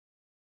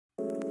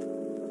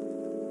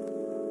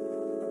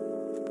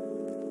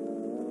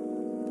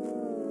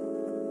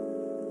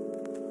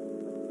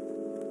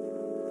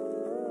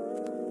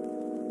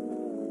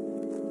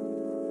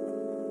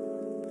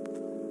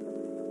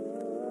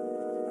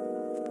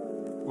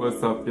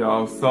What's up,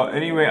 y'all? So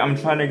anyway, I'm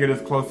trying to get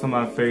as close to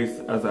my face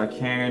as I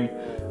can.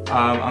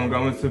 I'm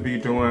going to be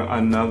doing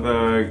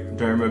another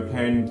Derma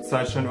Pen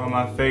session on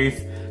my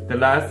face. The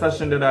last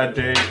session that I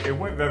did, it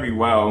went very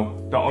well.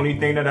 The only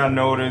thing that I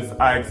noticed,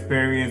 I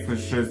experienced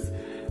was just,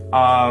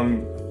 I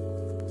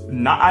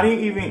didn't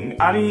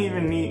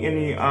even need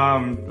any,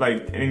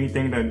 like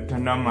anything to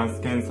numb my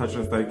skin, such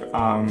as like,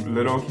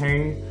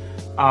 lidocaine,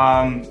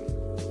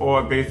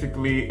 or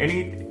basically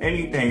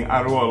anything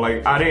at all.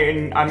 Like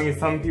I mean,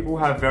 some people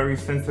have very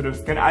sensitive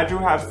skin. I do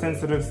have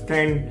sensitive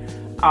skin,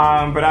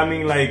 but I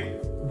mean,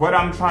 like, what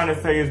I'm trying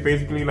to say is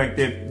basically like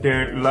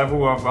their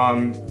level of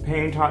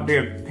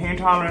their pain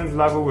tolerance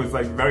level was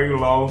like very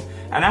low,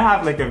 and I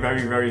have like a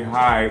very, very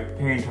high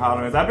pain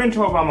tolerance. I've been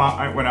told by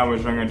my aunt when I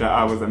was younger that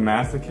I was a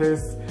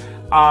masochist,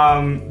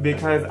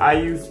 because I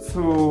used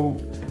to,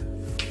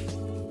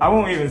 I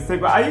won't even say,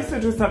 but I used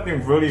to do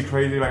something really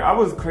crazy. Like, I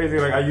was crazy.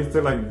 Like, I used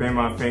to like bend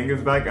my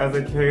fingers back as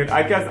a kid.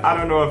 I guess, I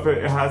don't know if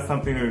it has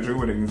something to do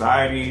with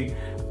anxiety,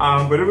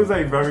 but it was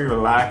like very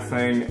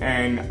relaxing.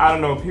 And I don't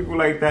know, people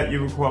like that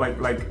you would call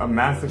like a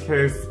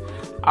masochist.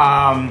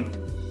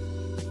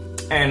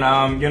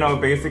 You know,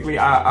 basically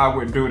I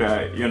would do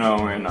that, you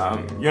know, and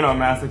you know,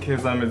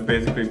 masochism is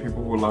basically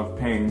people who love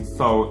pain.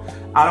 So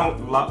I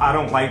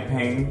don't like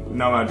pain,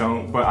 no I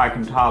don't, but I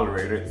can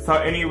tolerate it. So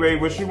anyway,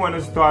 what you want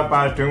to start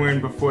by doing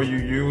before you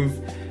use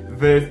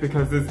this,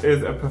 because this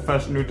is a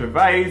professional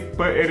device,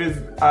 but it is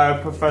a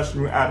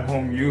professional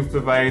at-home use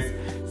device.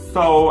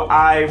 So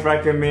I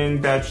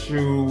recommend that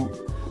you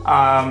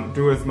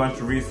do as much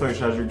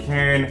research as you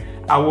can.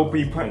 I will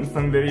be putting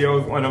some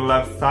videos on the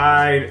left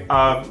side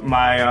of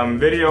my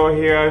video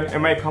here. It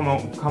might come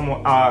over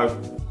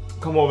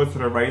to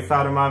the right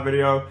side of my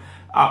video.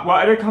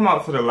 Well, it'll come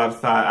out to the left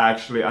side,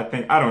 actually, I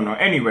think. I don't know.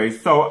 Anyway,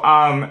 so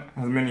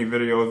as many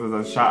videos as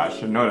I shot, I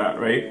should know that,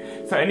 right?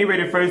 So anyway,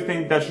 the first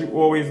thing that you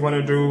always want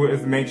to do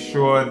is make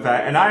sure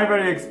that, and I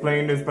already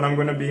explained this, but I'm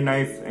going to be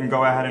nice and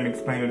go ahead and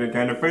explain it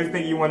again. The first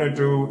thing you want to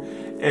do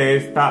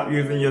is stop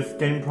using your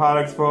skin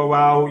products for a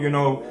while, you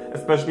know,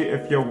 especially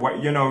if you're,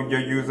 you know,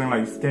 you're using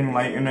like skin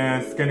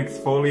lighteners, skin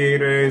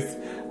exfoliators,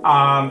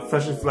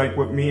 such as like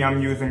with me, I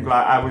was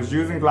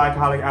using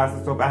glycolic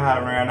acid soap. I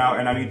had ran out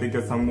and I need to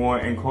get some more.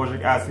 And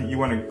Kojic acid, you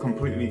want to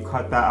completely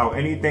cut that out.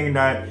 Anything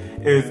that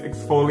is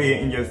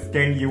exfoliating your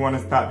skin, you want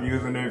to stop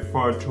using it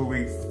for 2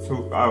 weeks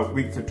to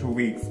week to 2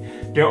 weeks.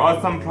 There are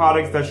some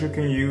products that you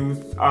can use.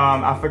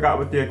 I forgot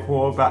what they're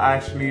called, but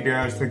actually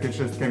they're to get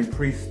your skin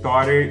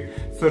pre-started,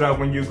 so that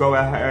when you go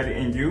ahead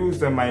and use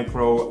the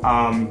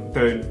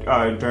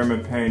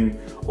Derma Pen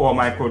or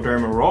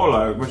microderma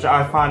roller, which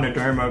I find the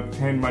Derma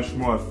Pen much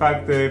more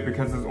effective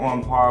because it's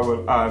on par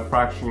with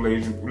fractional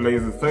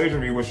laser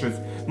surgery, which is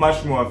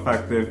much more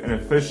effective and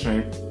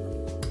efficient,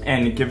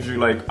 and it gives you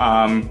like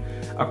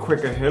a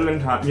quicker healing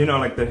time. You know,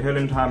 like the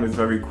healing time is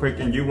very quick,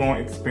 and you won't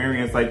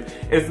experience, like,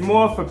 it's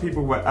more for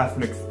people with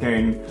ethnic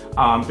skin.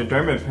 The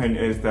Derma Pen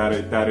is that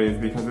is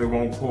because it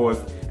won't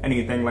cause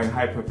anything like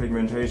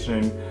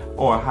hyperpigmentation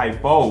or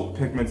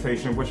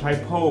hypopigmentation, which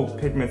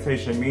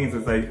hypopigmentation means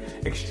is like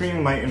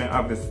extreme lightening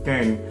of the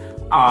skin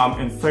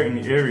in certain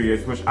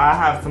areas, which I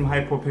have some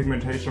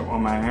hypopigmentation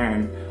on my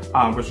hand,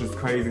 which is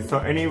crazy. So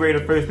anyway,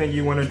 the first thing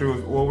you want to do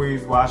is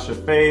always wash your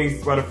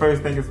face. Well, the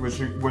first thing is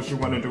what you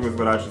want to do is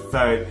what I just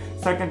said.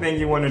 Second thing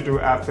you want to do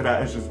after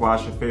that is just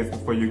wash your face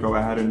before you go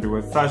ahead and do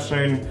a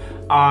session.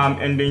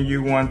 And then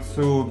you want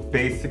to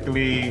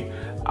basically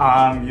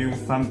use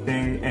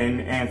something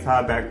in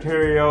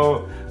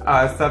antibacterial.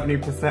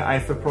 70%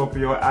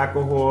 isopropyl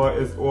alcohol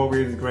is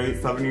always great.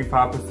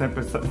 65%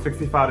 to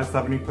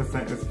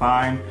 70% is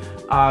fine.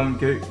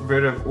 Get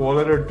rid of all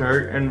of the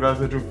dirt and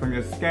residue from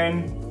your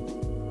skin,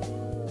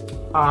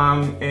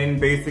 and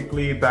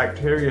basically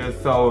bacteria.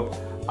 So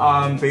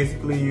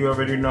basically you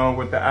already know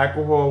what the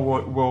alcohol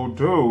will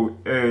do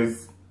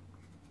is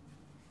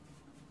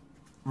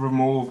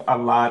remove a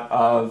lot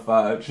of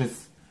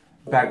just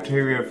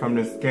bacteria from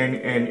the skin,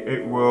 and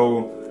it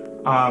will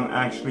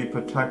actually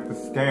protect the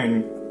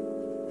skin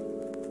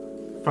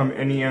from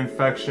any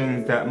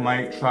infections that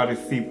might try to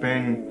seep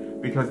in.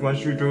 Because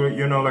once you do it,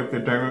 you know, like the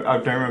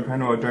Derma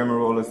Pen or a Derma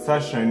Roller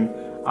session,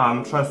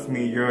 trust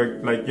me, you're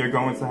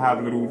going to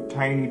have little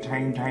tiny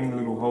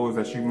little holes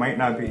that you might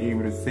not be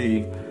able to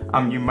see.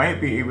 You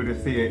might be able to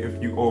see it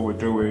if you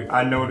overdo it.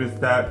 I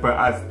noticed that, but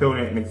I still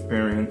didn't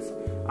experience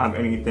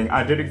anything.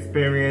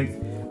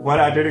 What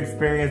I did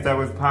experience that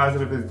was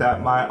positive is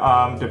that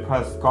my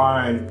depressed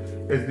scarring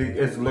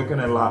is looking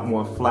a lot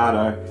more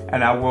flatter,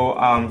 and I will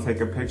take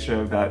a picture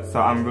of that.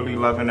 So I'm really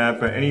loving that.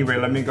 But anyway,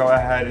 let me go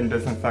ahead and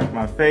disinfect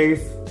my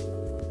face.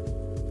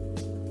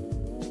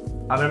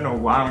 I don't know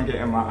why I'm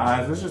getting my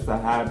eyes. It's just a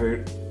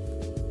habit.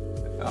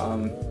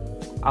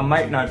 I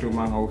might not do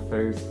my whole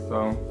face,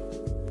 so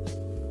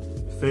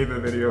save the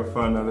video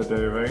for another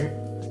day, right?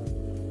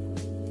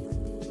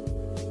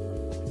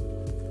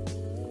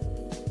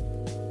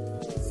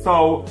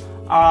 So,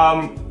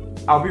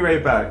 I'll be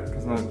right back,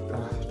 because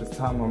this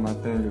time on my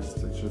thing is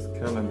just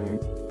killing me.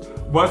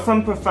 what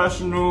some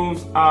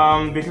professionals,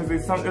 because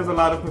there's a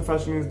lot of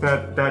professionals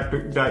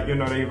that you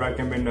know, they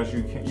recommend that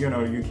you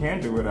can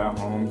do it at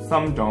home.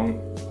 Some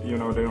don't, you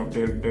know, they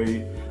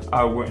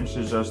wouldn't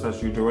suggest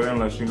that you do it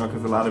unless, you know,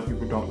 because a lot of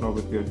people don't know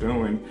what they're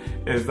doing,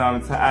 is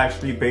to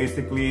actually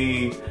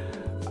basically,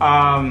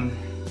 how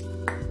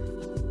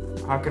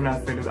can I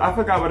say this? I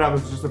forgot what I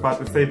was just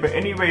about to say, but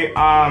anyway,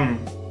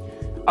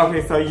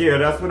 okay, so yeah,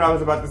 that's what I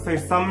was about to say.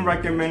 Some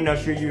recommend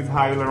that you use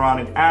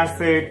hyaluronic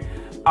acid,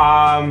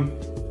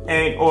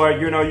 or,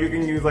 you know, you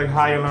can use like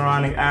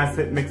hyaluronic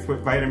acid mixed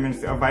with vitamin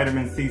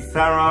C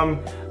serum.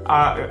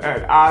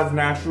 Oz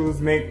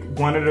Naturals make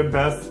one of the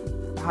best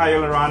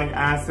hyaluronic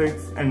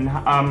acids and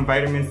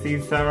vitamin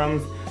C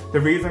serums. The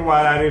reason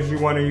why that is you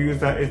want to use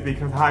that is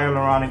because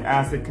hyaluronic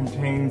acid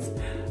contains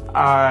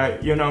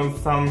you know,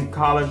 some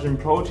collagen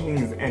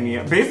proteins in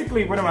it.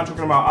 Basically, what am I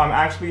talking about?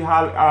 Actually,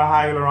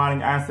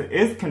 hyaluronic acid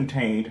is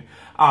contained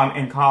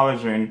in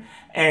collagen,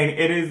 and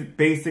it is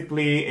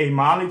basically a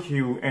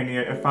molecule in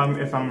it. If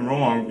I'm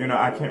wrong, you know,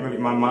 I can't really.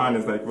 My mind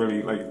is like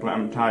really like,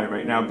 I'm tired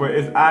right now. But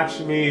it's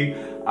actually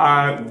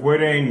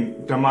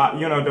within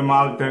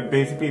the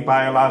basically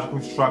biological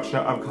structure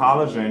of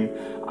collagen.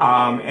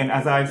 And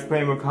as I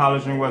explained what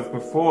collagen was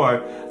before,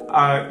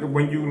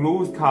 when you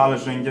lose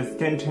collagen, your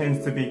skin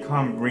tends to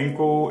become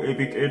wrinkled,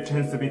 it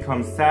tends to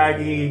become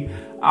saggy,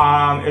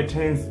 it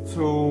tends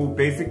to,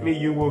 basically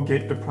you will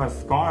get depressed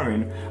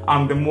scarring.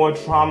 The more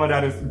trauma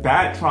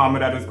bad trauma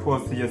that is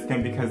caused to your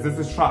skin, because this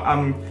is,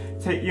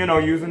 you know,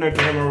 using a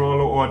derma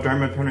roller or a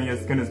derma pen on your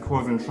skin is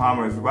causing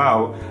trauma as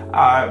well.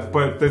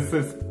 But this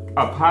is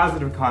a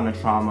positive kind of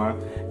trauma.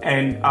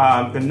 And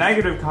the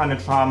negative kind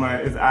of trauma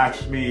is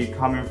actually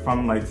coming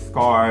from like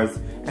scars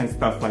and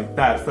stuff like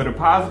that. So the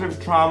positive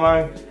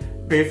trauma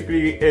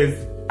basically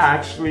is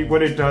actually,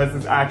 what it does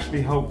is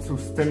actually help to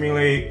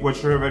stimulate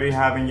what you already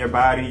have in your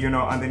body, you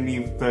know,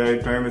 underneath the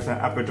dermis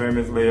and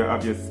epidermis layer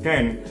of your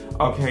skin,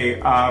 okay,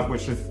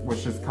 which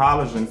is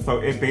collagen. So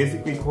it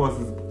basically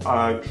causes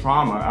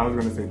trauma. I was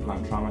gonna say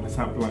blunt trauma, that's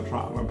not blunt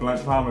trauma.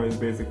 Blunt trauma is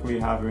basically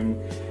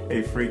having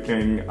a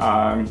freaking,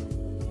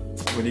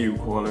 what do you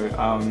call it?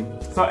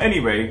 So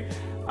anyway,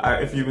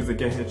 if you was to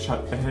get hit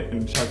in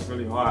the chest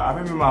really hard, I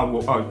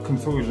remember my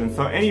contusion.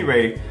 So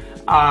anyway,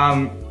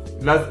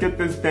 let's get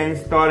this thing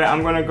started.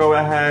 I'm gonna go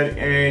ahead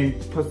and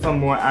put some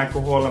more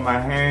alcohol in my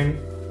hand.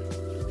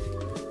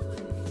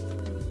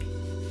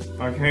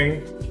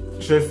 Okay,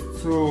 just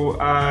to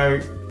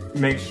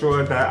make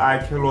sure that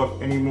I kill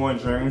off any more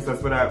germs.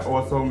 That's what I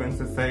also meant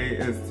to say,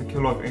 is to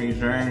kill off any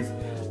germs.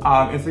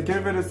 And to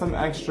get rid of some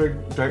extra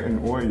dirt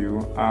and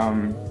oil.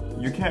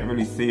 You can't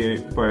really see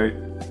it, but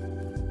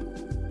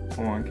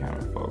on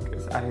camera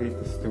focus. I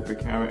hate this stupid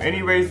camera.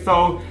 Anyway,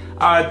 so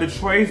the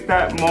choice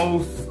that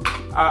most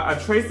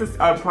traces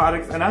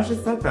products, and I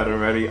just said that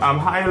already.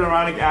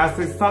 Hyaluronic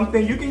acid,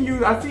 something you can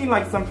use. I've seen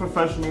like some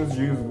professionals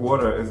use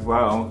water as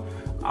well.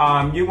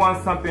 You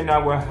want something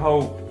that will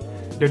help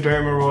the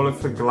derma roller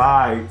to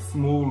glide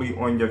smoothly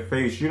on your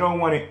face. You don't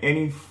want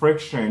any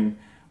friction.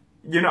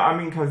 You know, I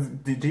mean, because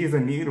these are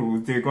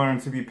needles. They're going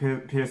to be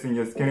piercing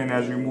your skin, and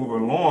as you move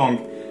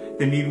along,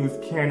 the needles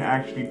can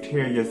actually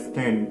tear your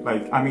skin.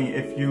 Like, I mean,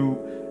 if you,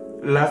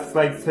 let's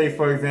like say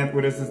for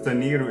example, this is the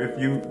needle. If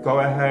you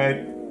go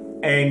ahead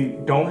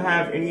and don't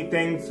have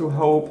anything to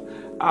help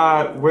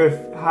with,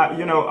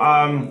 you know,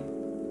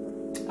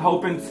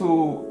 helping to,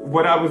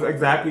 what I was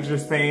exactly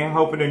just saying,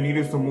 helping the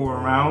needles to move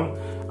around,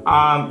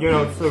 you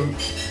know, to,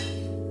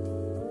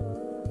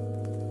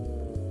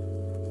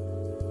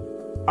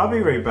 I'll be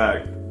right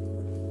back.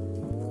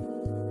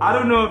 I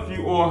don't know if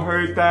you all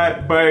heard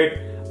that, but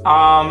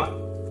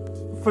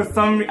for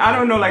some, I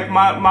don't know, like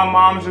my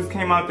mom just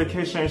came out the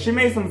kitchen. She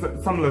made some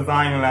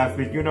lasagna last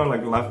week. You know,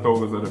 like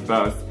leftovers are the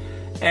best.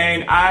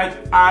 And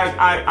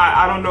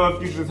I don't know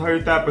if you just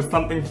heard that, but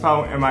something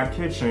fell in my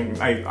kitchen.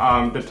 Like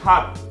the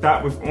top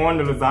that was on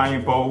the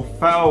lasagna bowl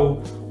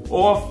fell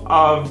off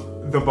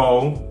of the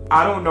bowl.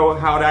 I don't know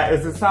how that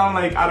is. It sound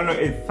like, I don't know,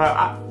 it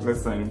fell.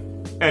 Listen.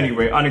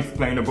 Anyway,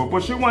 unexplainable.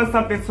 But you want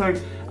something to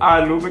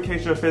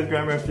lubricate your face,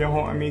 grandma. If you're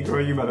haunting me,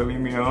 girl, you better leave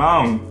me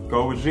alone.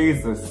 Go with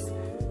Jesus.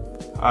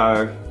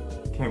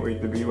 Can't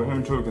wait to be with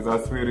him too, because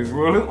I swear this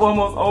world is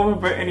almost over.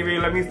 But anyway,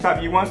 let me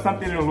stop. You want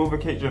something to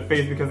lubricate your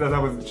face, because as I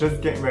was just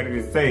getting ready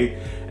to say,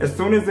 as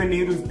soon as the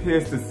needles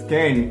pierce the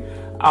skin,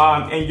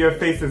 and your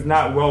face is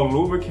not well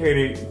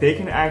lubricated, they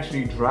can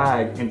actually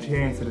drag and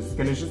tear into the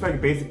skin. It's just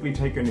like basically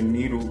taking a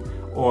needle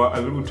or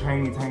a little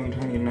tiny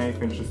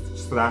knife and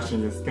just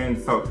slashing your skin.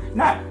 So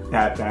not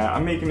that bad.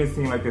 I'm making it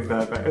seem like it's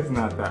that bad. It's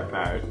not that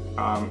bad.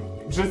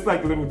 Just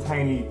like little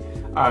tiny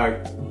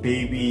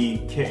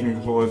baby kitten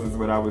claws is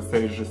what I would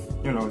say. Just,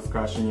 you know,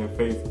 scratching your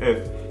face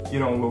if you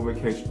don't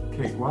lubricate.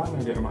 Why am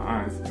I getting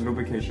my eyes?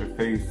 Lubricate your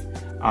face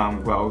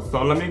well.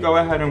 So let me go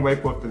ahead and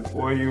wipe off this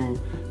oil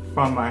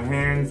from my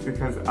hands,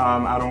 because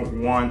I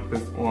don't want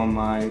this on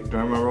my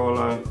derma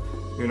roller.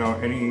 You know,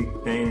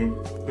 anything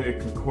that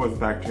could cause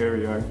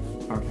bacteria.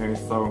 Okay,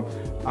 so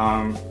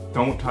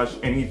don't touch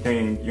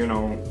anything, you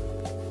know,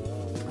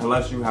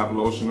 unless you have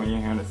lotion on your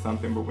hand or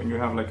something. But when you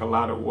have like a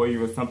lot of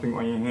oil or something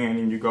on your hand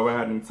and you go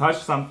ahead and touch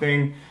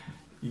something,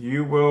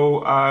 you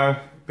will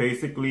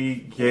basically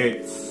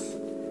get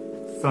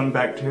some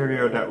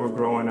bacteria that will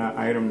grow in that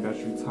item that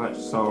you touch.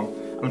 So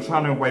I'm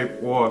trying to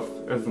wipe off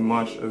as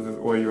much of this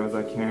oil as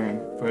I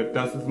can, but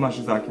that's as much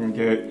as I can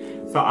get.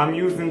 So I'm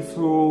using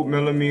 2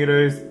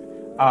 millimeters,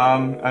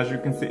 as you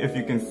can see, if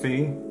you can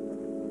see.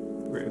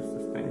 Where is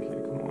this thing here?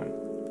 Come on.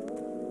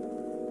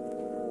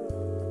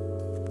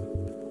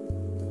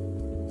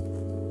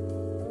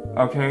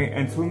 Okay,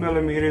 and 2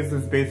 millimeters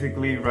is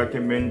basically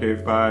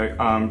recommended by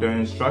the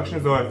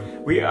instructions, or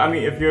I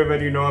mean, if you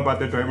already know about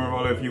the derma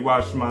roller, if you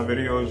watch my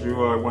videos, you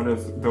are one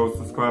of those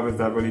subscribers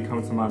that really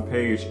come to my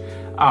page.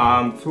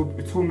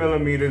 2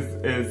 millimeters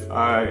is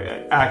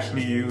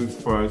actually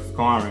used for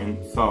scarring,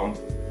 so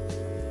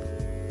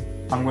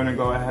I'm gonna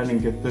go ahead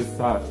and get this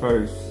side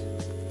first.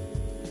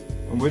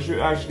 And what you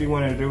actually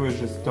want to do is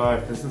just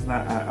start. This is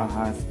not at a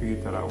high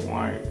speed that I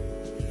want.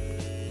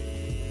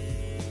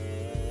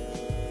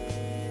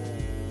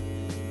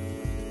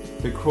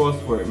 The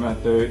crossword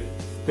method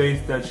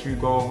states that you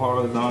go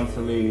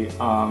horizontally,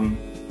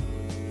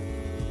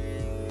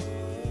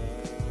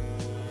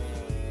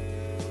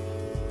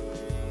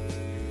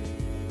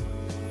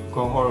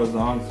 go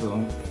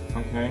horizontal,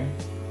 okay?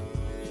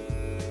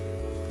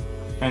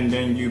 And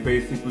then you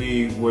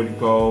basically would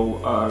go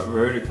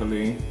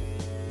vertically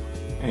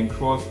and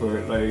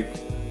crossword, like.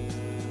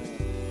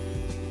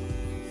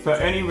 So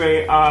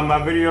anyway, my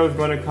video is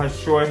going to cut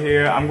short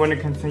here. I'm going to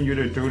continue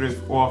to do this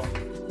off.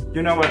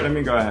 You know what, let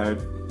me go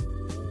ahead.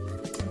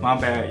 My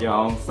bad,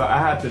 y'all. So I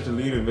had to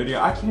delete a video.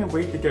 I can't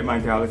wait to get my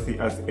Galaxy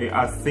S8.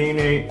 I've seen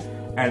it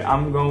and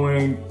I'm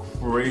going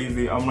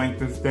crazy. I'm like,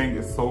 this thing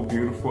is so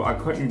beautiful. I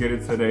couldn't get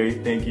it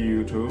today. Thank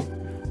you, YouTube,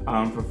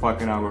 for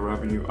fucking our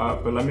revenue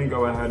up. But let me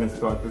go ahead and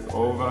start this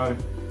over.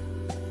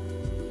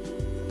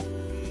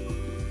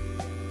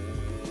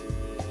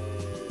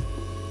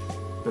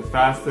 The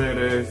faster it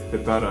is, the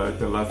better,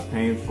 the less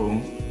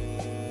painful.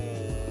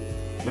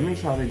 Let me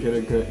try to get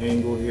a good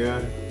angle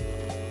here.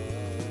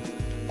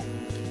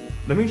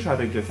 Let me try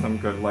to get some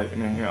good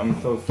lighting in here. I'm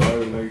so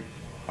sorry, like,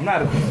 I'm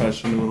not a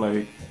professional,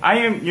 like, I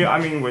am, yeah, I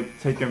mean, with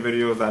taking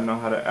videos, I know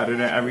how to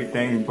edit and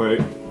everything, but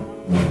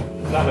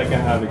it's not like I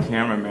have a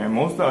cameraman.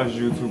 Most of us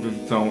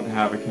YouTubers don't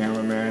have a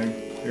cameraman,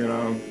 you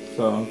know,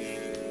 so,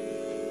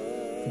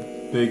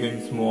 big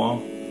and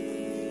small.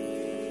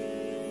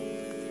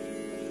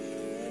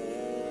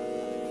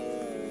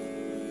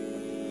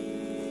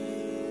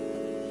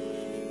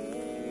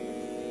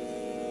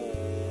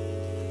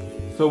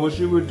 So what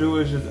you would do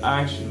is just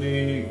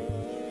actually,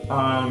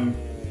 I'm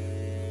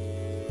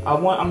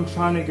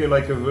trying to get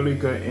like a really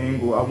good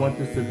angle. I want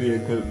this to be a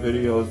good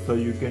video so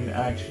you can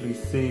actually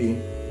see.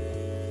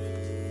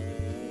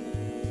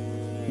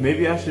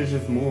 Maybe I should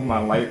just move my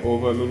light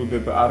over a little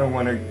bit, but I don't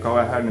want to go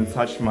ahead and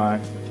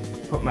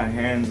put my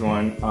hands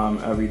on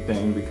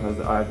everything, because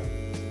not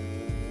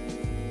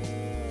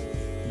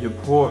your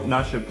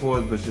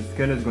pores, but your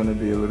skin is going to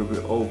be a little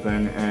bit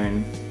open,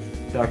 and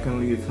that can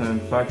lead to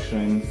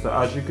infection. So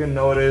as you can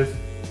notice,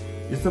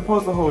 you're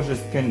supposed to hold your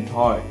skin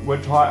taut.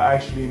 What taut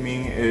actually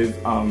means is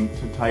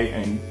to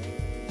tighten.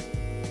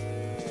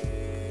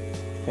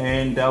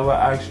 And that will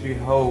actually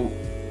help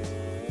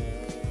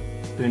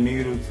the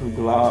needle to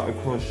glide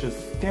across your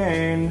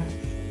skin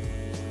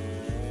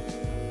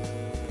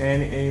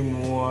in a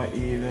more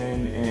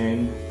even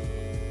and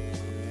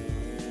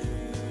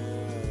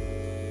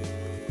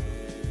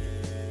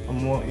a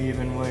more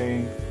even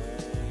way.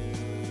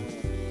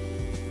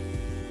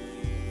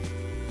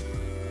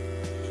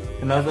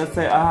 And as I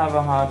say, I have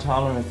a high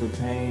tolerance of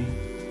pain.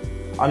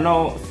 I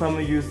know some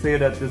of you say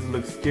that this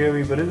looks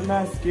scary, but it's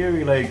not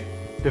scary. Like,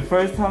 the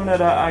first time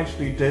that I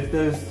actually did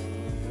this,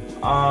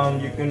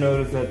 you can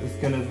notice that the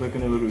skin is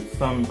looking a little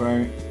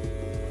sunburnt.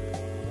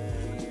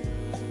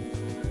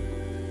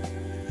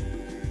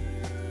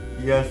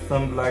 Yes,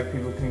 some black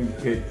people can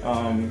get,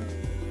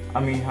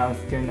 have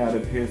skin that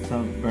appears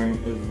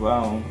sunburnt as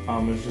well.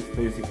 It's just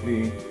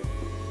basically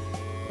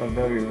a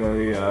very,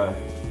 very,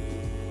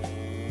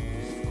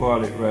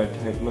 scarlet red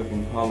type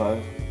looking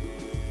color,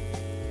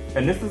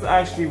 and this is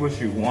actually what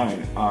you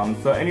want.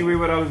 So anyway,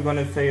 what I was going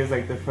to say is,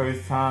 like, the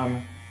first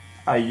time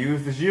I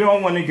used this, you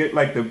don't want to get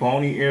like the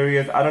bony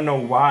areas. I don't know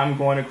why I'm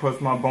going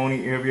across my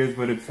bony areas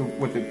with the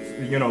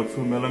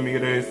 2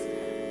 millimeters,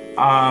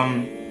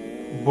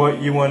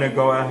 but you want to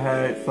go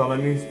ahead. So let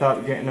me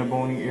stop getting the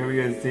bony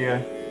areas there.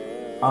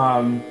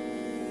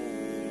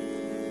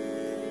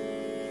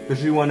 What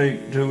you want to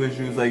do is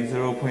use like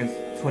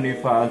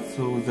 0.25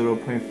 to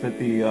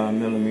 0.50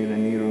 millimeter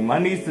needle. My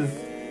nieces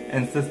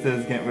and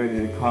sisters getting ready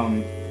to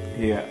come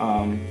here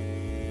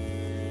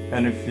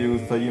in a few,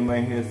 so you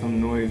might hear some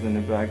noise in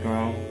the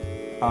background.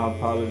 I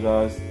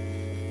apologize.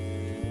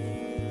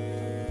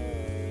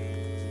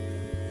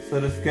 So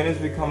the skin has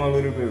become a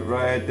little bit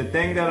red. The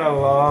thing that I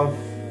love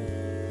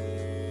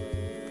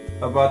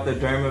about the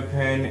Derma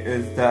Pen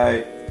is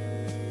that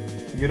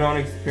you don't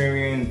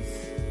experience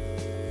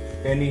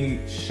any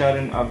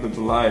shedding of the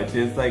blood.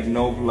 There's like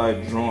no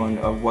blood drawn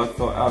of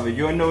whatsoever.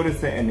 You'll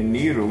notice it in the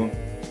needle.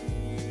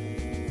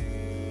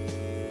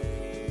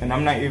 And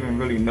I'm not even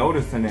really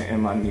noticing it in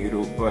my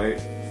needle,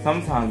 but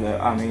sometimes,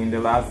 I mean, the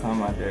last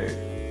time I did.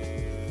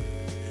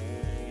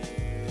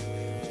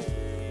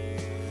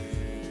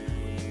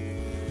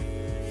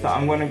 So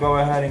I'm gonna go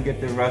ahead and get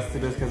the rest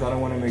of this because I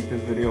don't wanna make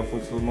this video for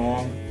too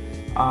long.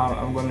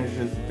 I'm gonna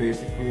just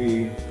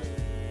basically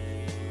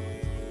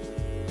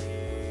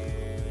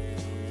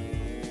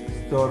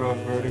start off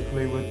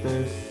vertically with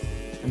this,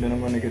 and then I'm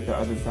gonna get the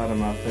other side of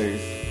my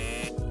face.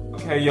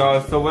 Okay,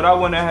 y'all, so what I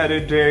went ahead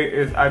and did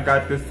is I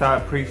got this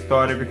side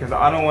pre-started because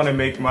I don't want to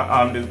make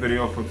my this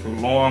video for too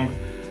long.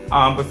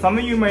 But some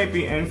of you might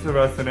be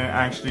interested in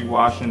actually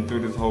watching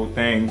through this whole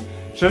thing.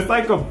 Just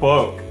like a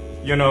book,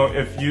 you know,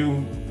 if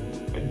you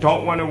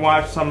don't want to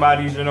watch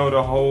somebody's, you know,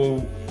 the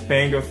whole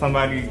thing of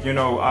somebody's, you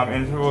know,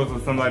 intervals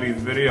of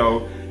somebody's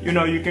video, you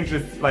know, you can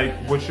just like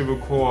what you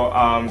would call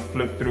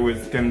flip through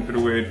it, skim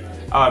through it.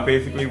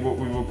 Basically what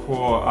we would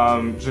call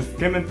just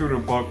skimming through the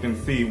book and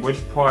see which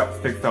part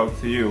sticks out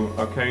to you,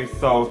 okay?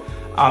 So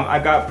I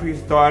got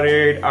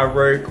pre-started, I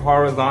worked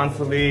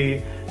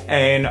horizontally,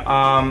 and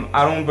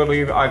I don't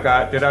believe I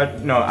got,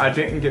 no, I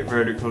didn't get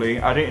vertically,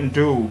 I didn't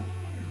do,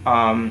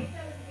 and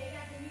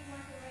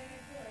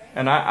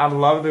I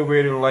love the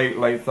way the light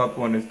lights up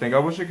on this thing. I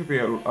wish it could be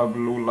a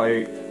blue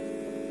light.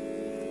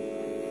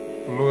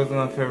 Blue is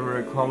my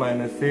favorite color,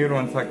 and to see it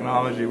on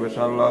technology, which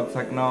I love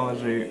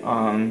technology,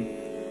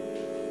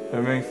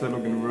 it makes it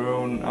looking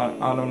real,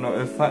 I don't know,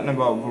 it's something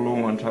about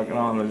blue on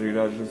technology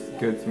that just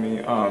gets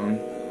me,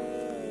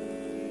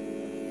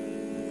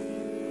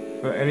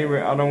 but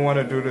anyway, I don't want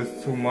to do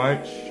this too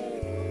much.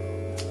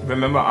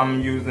 Remember,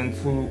 I'm using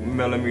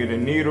 2mm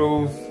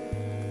needles,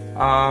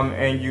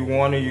 and you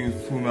want to use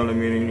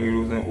 2mm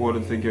needles in order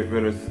to get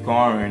rid of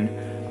scarring.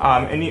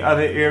 Any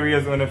other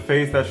areas on the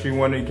face that you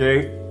want to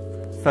get,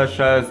 such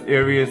as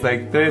areas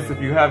like this,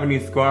 if you have any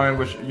scarring,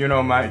 which, you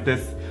know,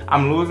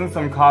 I'm losing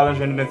some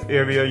collagen in this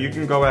area, you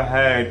can go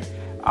ahead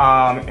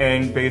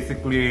and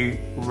basically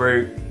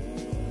work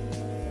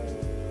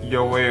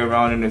your way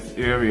around in this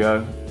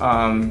area.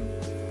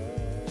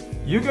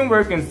 You can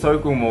work in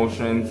circle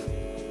motions,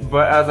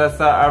 but as I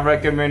said, I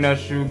recommend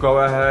that you go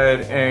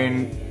ahead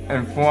and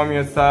inform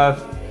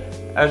yourself,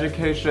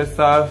 educate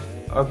yourself,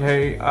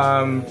 okay?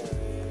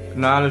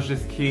 Knowledge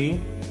is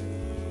key,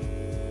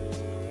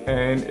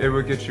 and it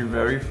will get you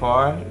very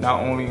far,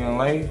 not only in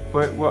life,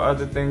 but with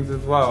other things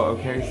as well,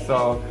 okay?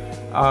 So,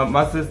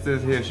 my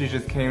sister's here, she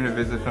just came to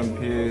visit from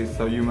PA,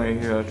 so you might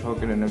hear her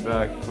talking in the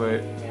back,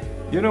 but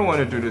you don't want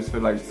to do this for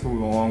like too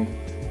long.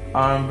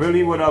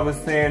 Really what I was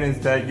saying is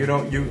that if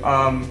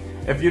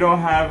you don't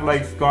have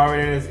like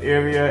scarring in this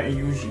area, and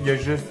you're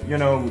just, you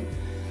know,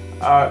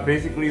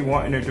 basically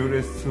wanting to do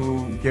this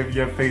to give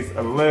your face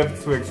a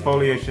lift, to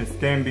exfoliate your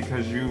skin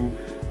because you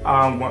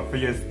want for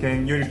your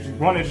skin, you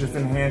want to just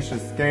enhance your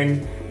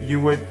skin,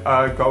 you would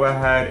go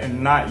ahead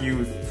and not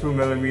use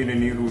 2mm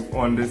needles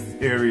on this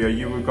area.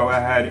 You would go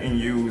ahead and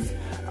use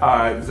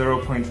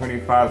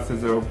 0.25 to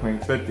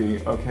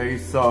 0.50, okay?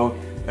 So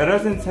it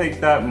doesn't take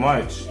that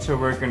much to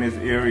work in this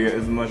area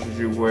as much as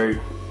you would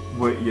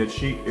with your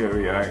cheek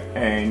area,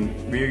 and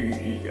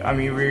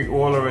we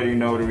all already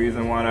know the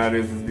reason why that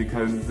is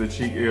because the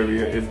cheek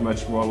area is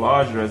much more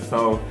larger.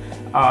 So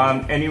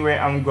anyway,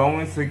 I'm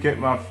going to get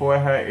my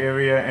forehead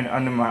area and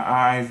under my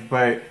eyes,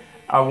 but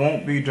I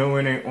won't be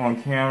doing it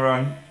on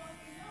camera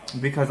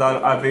because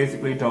I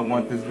basically don't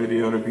want this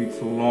video to be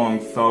too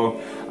long. So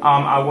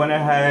I went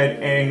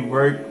ahead and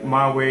worked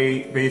my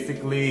way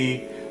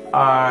basically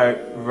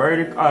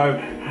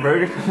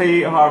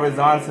vertically,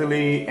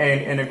 horizontally,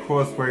 and in a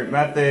crossword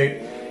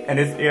method in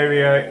this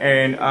area,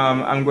 and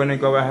I'm going to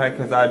go ahead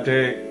because I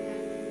did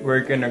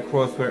work in the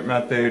crossword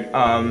method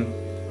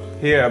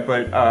here,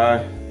 but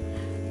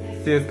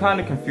see, it's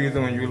kind of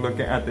confusing when you're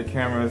looking at the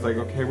camera. It's like,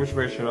 okay, which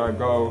way should I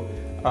go?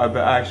 But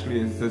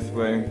actually it's this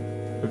way,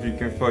 if you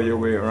can feel your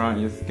way around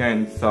your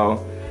skin.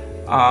 So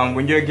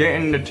when you're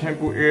getting the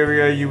temple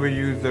area, you would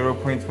use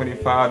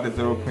 0.25 to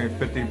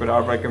 0.50, but I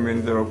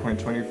recommend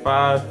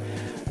 0.25.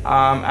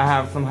 I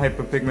have some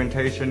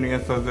hyperpigmentation there,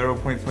 so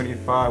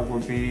 0.25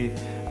 would be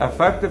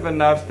effective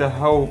enough to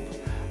help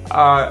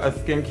a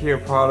skincare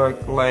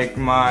product like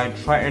my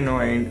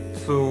tretinoin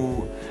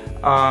to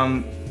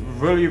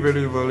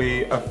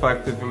really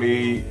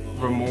effectively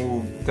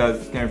remove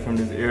dead skin from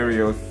this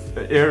area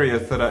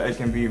so that it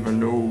can be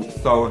renewed.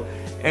 So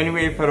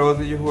anyway, for those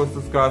of you who are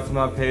subscribed to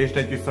my page,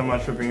 thank you so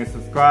much for being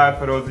subscribed.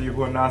 For those of you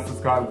who are not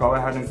subscribed, go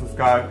ahead and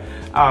subscribe.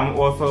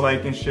 Also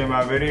like and share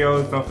my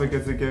videos. Don't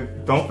forget to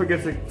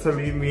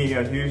give me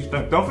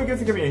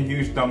a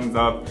huge thumbs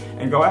up,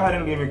 and go ahead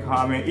and leave a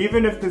comment.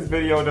 Even if this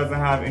video doesn't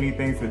have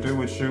anything to do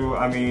with you,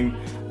 I mean,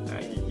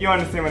 you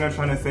understand what I'm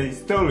trying to say,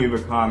 still leave a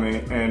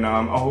comment, and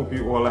I hope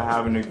you all are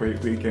having a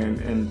great weekend,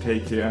 and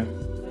take care.